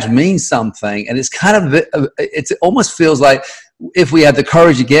badge means something. And it's kind of, it almost feels like if we had the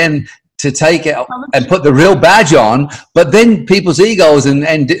courage again to take it and put the real badge on, but then people's egos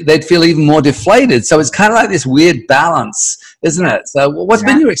and they'd feel even more deflated. So it's kind of like this weird balance, isn't it? So what's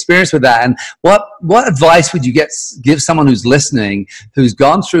been your experience with that? And what advice would you give someone who's listening, who's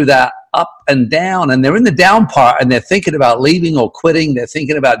gone through that up and down, and they're in the down part and they're thinking about leaving or quitting, they're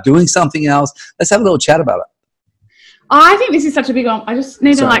thinking about doing something else? Let's have a little chat about it. I think this is such a big one. I just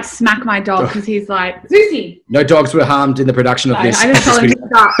need to like smack my dog because he's like, Susie. No dogs were harmed in the production of this. I just told him to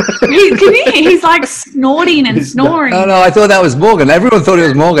stop. Can you hear? He's like snorting and snoring. No, I thought that was Morgan. Everyone thought it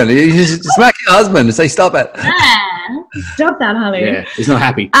was Morgan. You should smack your husband and say, stop it. Stop that, honey. Yeah, he's not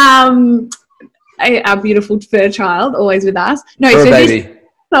happy. Our beautiful fur child, always with us. No, fur baby.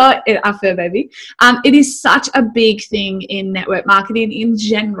 Our fur baby. It is such a big thing in network marketing in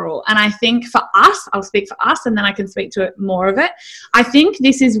general. And I think for us, I'll speak for us and then I can speak to it more of it. I think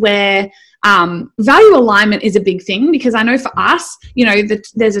this is where value alignment is a big thing, because I know for us, you know,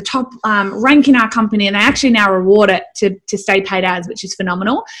 there's a top rank in our company and they actually now reward it to stay paid ads, which is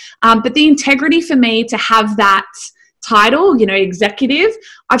phenomenal. But the integrity for me to have that title, you know, executive,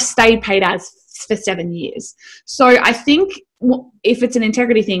 I've stayed paid ads for 7 years. So I think if it's an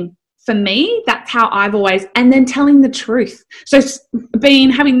integrity thing, for me, that's how I've always, and then telling the truth. So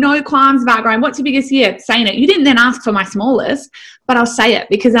having no qualms about going, what's your biggest year? Saying it. You didn't then ask for my smallest, but I'll say it,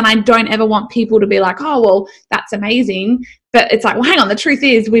 because then I don't ever want people to be like, oh, well, that's amazing. But it's like, well, hang on. The truth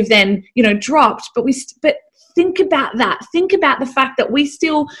is we've then, you know, dropped, but think about that. Think about the fact that we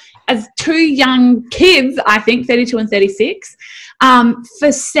still, as two young kids, I think 32 and 36,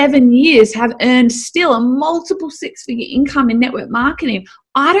 for 7 years have earned still a multiple six-figure income in network marketing.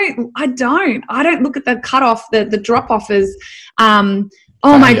 I don't look at the cutoff, the drop-off as, oh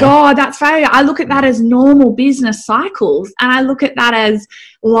my God, that's failure. I look at that as normal business cycles, and I look at that as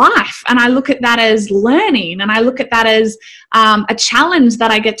life, and I look at that as learning, and I look at that as a challenge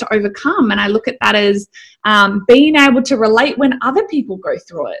that I get to overcome, and I look at that as being able to relate when other people go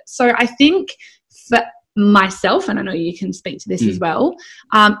through it. So I think for myself, and I know you can speak to this as well,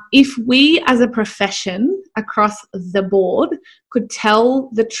 if we as a profession across the board could tell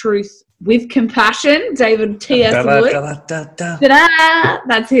the truth with compassion, David Wood,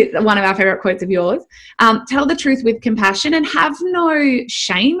 that's one of our favorite quotes of yours, tell the truth with compassion and have no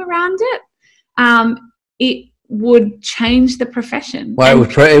shame around it, it would change the profession. Well,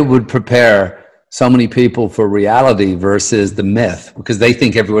 it would prepare so many people for reality versus the myth, because they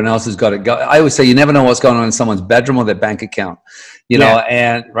think everyone else has got it. I always say you never know what's going on in someone's bedroom or their bank account, you know,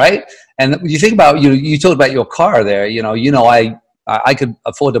 and right. And you think about, you talked about your car there, I could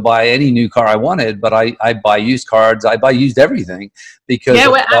afford to buy any new car I wanted, but I buy used cars. I buy used everything because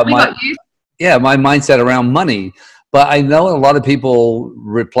my mindset around money. But I know a lot of people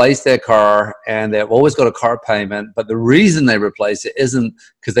replace their car and they've always got a car payment. But the reason they replace it isn't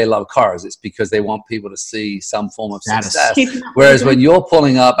because they love cars. It's because they want people to see some form of success. Whereas when you're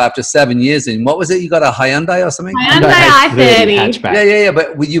pulling up after 7 years in, what was it? You got a Hyundai or something? Hyundai i30. Yeah.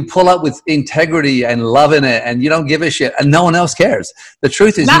 But you pull up with integrity and loving it and you don't give a shit and no one else cares. The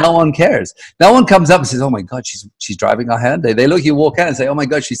truth is no one cares. No one comes up and says, oh my God, she's driving a Hyundai. They look, you walk out and say, oh my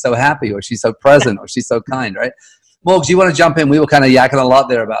God, she's so happy, or she's so present, or she's so kind, right? Morgs, you want to jump in? We were kind of yakking a lot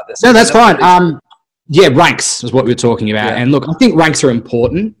there about this. No, that's fine. Ranks is what we were talking about. Yeah. And look, I think ranks are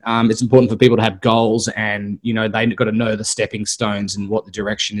important. It's important for people to have goals and, they've got to know the stepping stones and what the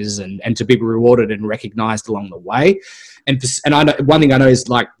direction is and to be rewarded and recognized along the way. And I know, one thing I know is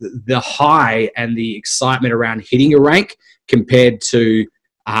like the high and the excitement around hitting a rank compared to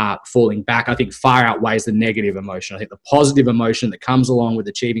falling back, I think far outweighs the negative emotion. I think the positive emotion that comes along with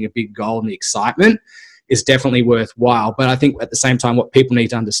achieving a big goal and the excitement is definitely worthwhile. But I think at the same time, what people need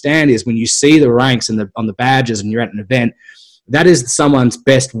to understand is when you see the ranks and on the badges and you're at an event, that is someone's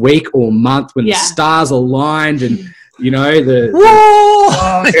best week or month when the stars aligned and,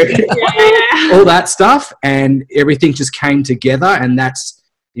 all that stuff and everything just came together. And that's,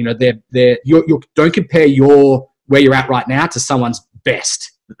 you don't compare where you're at right now to someone's best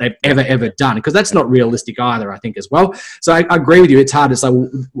that they've ever done, because that's not realistic either, I think, as well. So I agree with you. It's hard to say,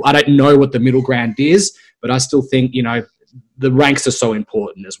 I don't know what the middle ground is, but I still think, the ranks are so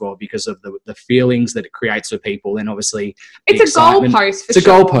important as well because of the feelings that it creates for people. And obviously it's a goalpost. It's a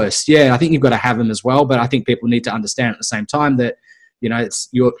goalpost. Yeah. I think you've got to have them as well. But I think people need to understand at the same time that,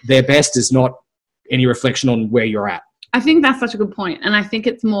 their best is not any reflection on where you're at. I think that's such a good point. And I think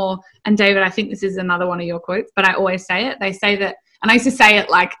it's more, and David, I think this is another one of your quotes, but I always say it. They say that, and I used to say it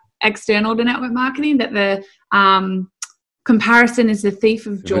like external to network marketing, that the comparison is the thief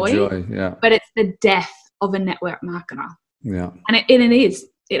of joy, but it's the death of a network marketer. Yeah. And it is.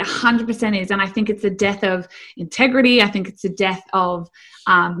 It 100% is. And I think it's the death of integrity. I think it's the death of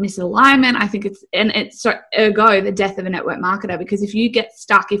misalignment. I think it's ergo the death of a network marketer, because if we get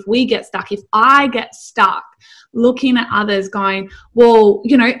stuck, if I get stuck looking at others going, well,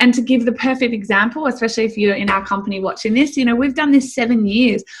 you know, and to give the perfect example, especially if you're in our company watching this, you know, we've done this 7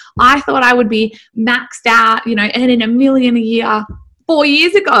 years. I thought I would be maxed out, you know, earning $1 million a year 4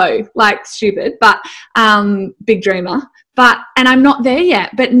 years ago, like stupid, but big dreamer. And I'm not there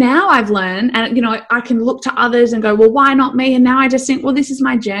yet. But now I've learned, and, you know, I can look to others and go, well, why not me? And now I just think, well, this is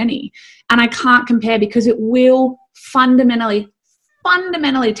my journey. And I can't compare, because it will fundamentally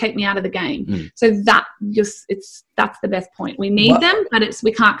take me out of the game. So that's the best point. We need them, but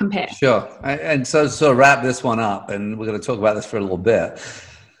we can't compare. Sure. And so to wrap this one up, and we're going to talk about this for a little bit.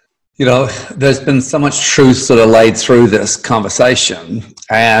 You know, there's been so much truth sort of laid through this conversation.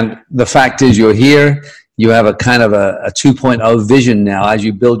 And the fact is, you're here. You have a kind of a 2.0 vision now as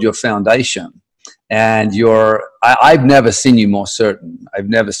you build your foundation. And I've never seen you more certain. I've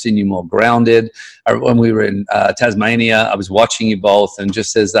never seen you more grounded. When we were in Tasmania, I was watching you both, and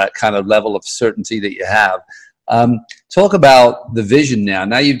just as that kind of level of certainty that you have. Talk about the vision now.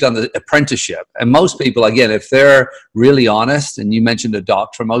 Now you've done the apprenticeship. And most people, again, if they're really honest, and you mentioned a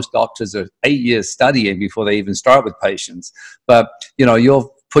doctor, most doctors are 8 years studying before they even start with patients. But, you know,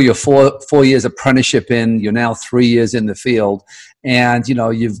 you'll put your four years apprenticeship in, you're now 3 years in the field, and, you know,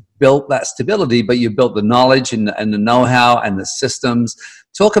 you've built that stability, but you've built the knowledge and the know-how and the systems.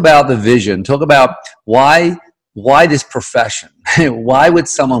 Talk about the vision. Talk about why this profession? Why would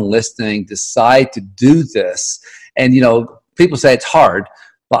someone listening decide to do this? And, you know, people say it's hard,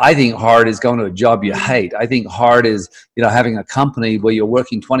 but I think hard is going to a job you hate. I think hard is, you know, having a company where you're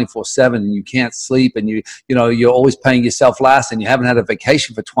working 24/7 and you can't sleep, and you know, you're always paying yourself last, and you haven't had a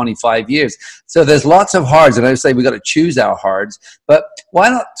vacation for 25 years. So there's lots of hards, and I would say we've got to choose our hards. But why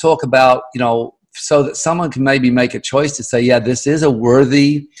not talk about, you know, so that someone can maybe make a choice to say, yeah, this is a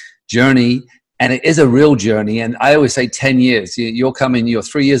worthy journey. And it is a real journey. And I always say 10 years. You're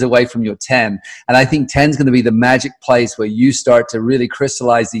 3 years away from your 10. And I think 10 is going to be the magic place where you start to really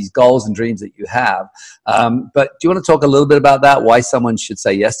crystallize these goals and dreams that you have. But do you want to talk a little bit about that? Why someone should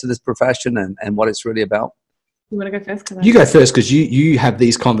say yes to this profession and what it's really about? You want to go first? You go first, because you have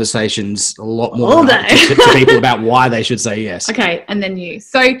these conversations a lot more all day to people about why they should say yes. Okay, and then you.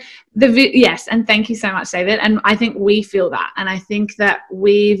 So yes, and thank you so much, David. And I think we feel that, and I think that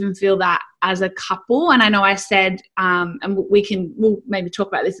we even feel that as a couple. And I know I said, and we'll maybe talk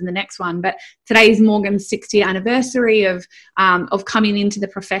about this in the next one, but today is Morgan's 60th anniversary of coming into the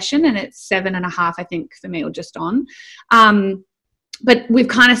profession, and it's 7.5, I think, for me, or just on. But we've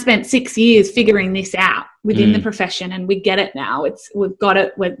kind of spent 6 years figuring this out within the profession, and we get it now. We've got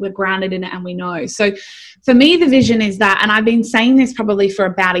it. We're grounded in it, and we know. So for me, the vision is that, and I've been saying this probably for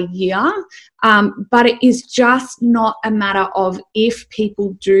about a year, but it is just not a matter of if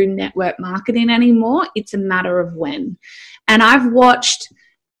people do network marketing anymore. It's a matter of when. And I've watched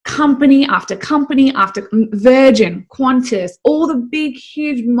company after company after Virgin, Qantas, all the big,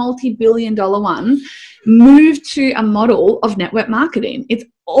 huge, multi-billion-dollar ones move to a model of network marketing. It's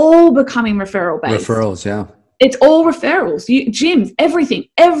all becoming referral-based. Referrals, yeah. It's all referrals. Gyms, everything,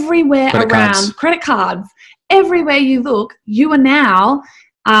 everywhere around, credit cards, everywhere you look, you are now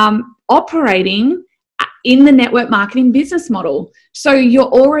operating in the network marketing business model. So you're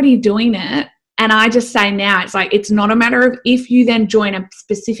already doing it. And I just say now, it's like, it's not a matter of if you then join a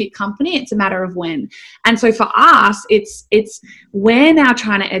specific company, it's a matter of when. And so for us, we're now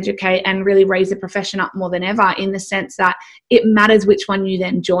trying to educate and really raise the profession up more than ever, in the sense that it matters which one you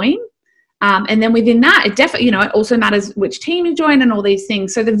then join. And then within that, it definitely, you know, it also matters which team you join and all these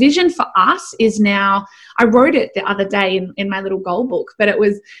things. So the vision for us is now, I wrote it the other day in my little goal book, but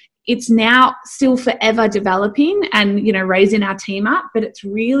it's now still forever developing and, you know, raising our team up. But it's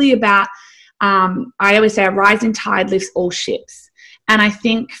really about, I always say a rising tide lifts all ships. And I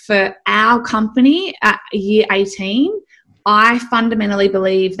think for our company at year 18, I fundamentally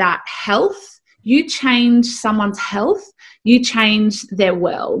believe that health, you change someone's health, you change their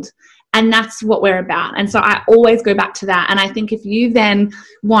world. And that's what we're about. And so I always go back to that. And I think if you then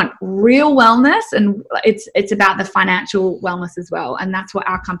want real wellness, and it's about the financial wellness as well. And that's what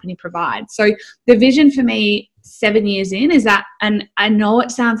our company provides. So the vision for me 7 years in is that, and I know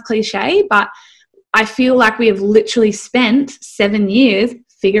it sounds cliche, but I feel like we have literally spent 7 years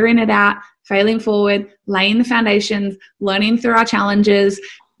figuring it out, failing forward, laying the foundations, learning through our challenges,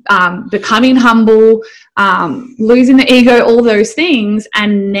 becoming humble, losing the ego, all those things.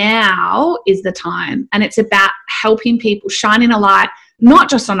 And now is the time. And it's about helping people, shining a light, not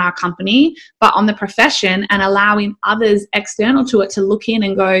just on our company, but on the profession, and allowing others external to it to look in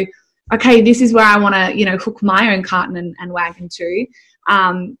and go, okay, this is where I want to, hook my own carton and wagon to.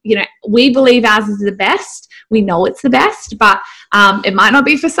 We believe ours is the best. We know it's the best, but it might not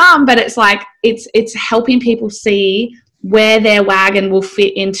be for some, but it's like, it's helping people see where their wagon will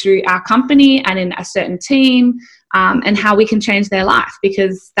fit into our company and in a certain team, and how we can change their life,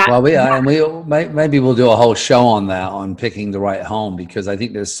 because that. Well, maybe we'll do a whole show on that, on picking the right home, because I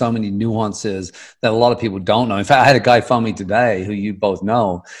think there's so many nuances that a lot of people don't know. In fact, I had a guy phone me today who you both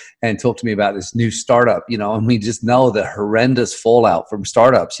know and talk to me about this new startup, and we just know the horrendous fallout from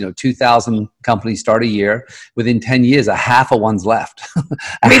startups. 2,000 companies start a year. Within 10 years, a half of one's left.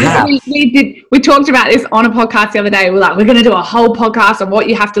 We talked about this on a podcast the other day. We're like, we're going to do a whole podcast on what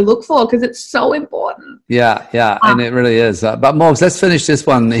you have to look for, because it's so important. Yeah. And it really is. But Mobs, let's finish this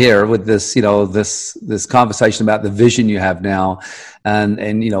one here with this, this conversation about the vision you have now, and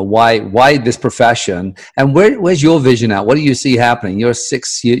why this profession, and where's your vision at? What do you see happening? You're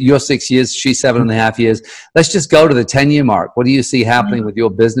 6 years, she's 7.5 years. Let's just go to the 10-year mark. What do you see happening with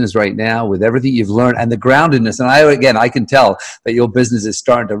your business right now, with everything you've learned and the groundedness? And I can tell that your business is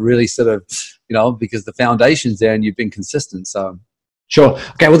starting to really sort of, because the foundation's there and you've been consistent. So. Sure.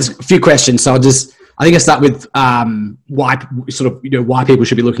 Okay. Well, there's a few questions. So I think I start with why people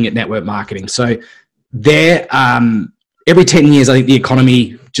should be looking at network marketing. So every 10 years, I think the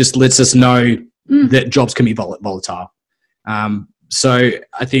economy just lets us know that jobs can be volatile. So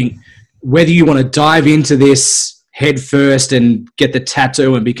I think whether you want to dive into this head first and get the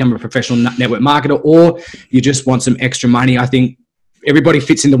tattoo and become a professional network marketer, or you just want some extra money, I think everybody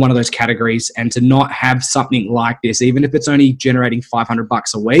fits into one of those categories. And to not have something like this, even if it's only generating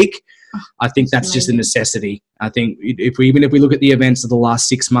 $500 a week, I think that's just a necessity. I think if we look at the events of the last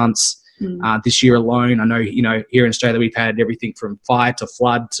 6 months, this year alone, I know, here in Australia, we've had everything from fire to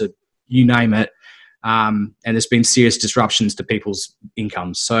flood to you name it. And there's been serious disruptions to people's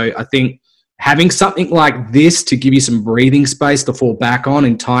incomes. So I think having something like this to give you some breathing space to fall back on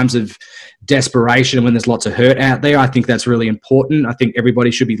in times of desperation and when there's lots of hurt out there, I think that's really important. I think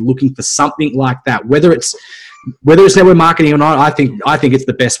everybody should be looking for something like that, whether it's network marketing or not. I think it's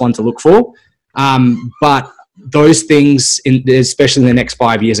the best one to look for. But those things, especially in the next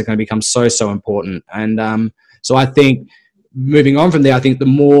 5 years, are going to become so important. And so I think moving on from there, I think the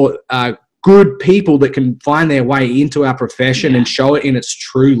more good people that can find their way into our profession and show it in its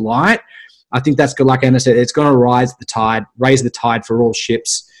true light, I think that's good. Like Anna said, it's going to raise the tide for all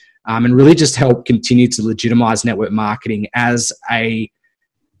ships, and really just help continue to legitimize network marketing as a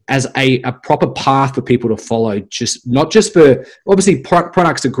proper path for people to follow. Not just for, obviously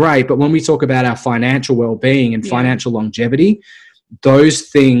products are great, but when we talk about our financial well-being and financial longevity, those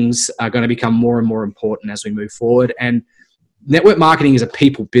things are going to become more and more important as we move forward. And network marketing is a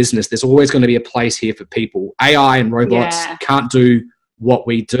people business. There's always going to be a place here for people. AI and robots can't do what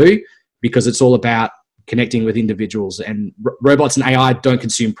we do, because it's all about connecting with individuals, and robots and AI don't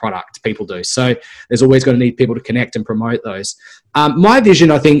consume product. People do. So there's always going to need people to connect and promote those. My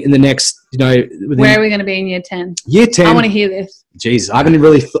vision, I think, in the next, where are we going to be in year 10? Year 10. I want to hear this. Geez, I haven't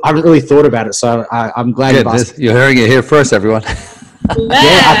really thought about it. So I'm glad you're hearing it here first, everyone.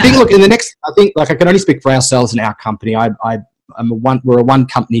 I think, look, I can only speak for ourselves and our company. We're a one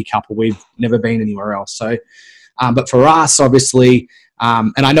company couple. We've never been anywhere else. So, but for us, obviously,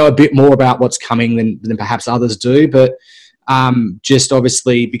 and I know a bit more about what's coming than perhaps others do, but just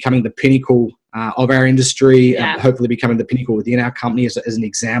obviously becoming the pinnacle of our industry, and hopefully becoming the pinnacle within our company as an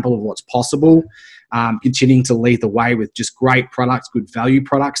example of what's possible. Continuing to lead the way with just great products, good value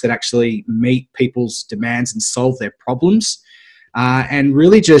products that actually meet people's demands and solve their problems. And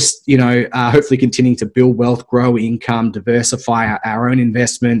really just, hopefully continuing to build wealth, grow income, diversify our own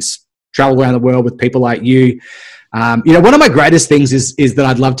investments, travel around the world with people like you. One of my greatest things is that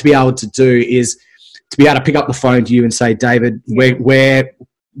I'd love to be able to do is to be able to pick up the phone to you and say, David,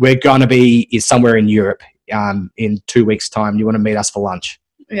 we're going to be somewhere in Europe in 2 weeks' time. You want to meet us for lunch?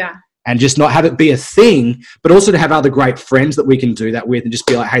 Yeah. And just not have it be a thing, but also to have other great friends that we can do that with, and just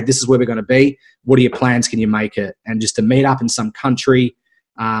be like, hey, this is where we're going to be. What are your plans? Can you make it? And just to meet up in some country,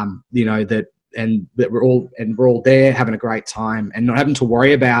 that we're all there having a great time, and not having to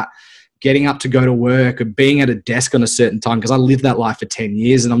worry about getting up to go to work or being at a desk on a certain time, because I lived that life for 10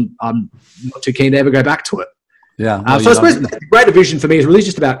 years and I'm not too keen to ever go back to it. Yeah. So I suppose the greater vision for me is really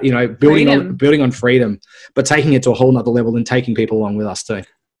just about, building on freedom, but taking it to a whole nother level and taking people along with us too.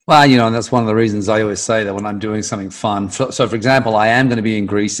 Well, you know, and that's one of the reasons I always say that when I'm doing something fun. So, for example, I am going to be in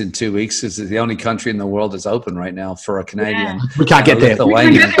Greece in 2 weeks. This is the only country in the world that's open right now for a Canadian. Yeah. We can't get there.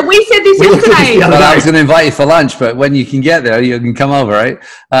 We said this yesterday. But I was going to invite you for lunch, but when you can get there, you can come over, right?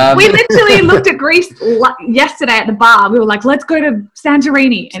 We literally looked at Greece yesterday at the bar. We were like, let's go to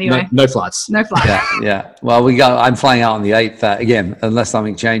Santorini. Anyway, no flights. No flights. Yeah. Well, I'm flying out on the 8th again, unless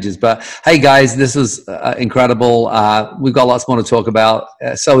something changes. But hey, guys, this was incredible. We've got lots more to talk about.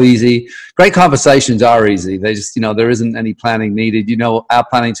 So easy. Great conversations are easy. They just, you know, there isn't any planning needed. You know, our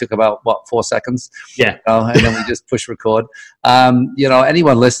planning took about 4 seconds. Yeah. And then we just push record. You know,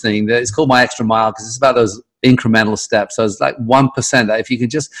 anyone listening, it's called My Extra Mile because it's about those incremental steps. So it's like 1%. If you can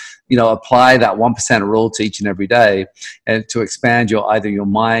just, you know, apply that 1% rule to each and every day, and to expand either your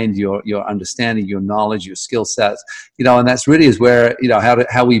mind, your understanding, your knowledge, your skill sets, you know, and that's really is where, you know,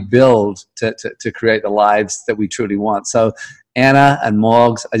 how we build to create the lives that we truly want. So Anna and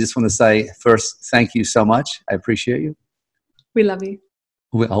Morgs, I just want to say first, thank you so much. I appreciate you. We love you.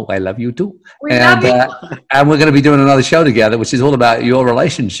 Well, I love you too. Love you. And we're going to be doing another show together, which is all about your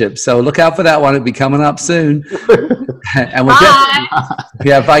relationship. So look out for that one. It'll be coming up soon. And bye.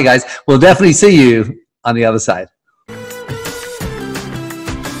 Bye, guys. We'll definitely see you on the other side.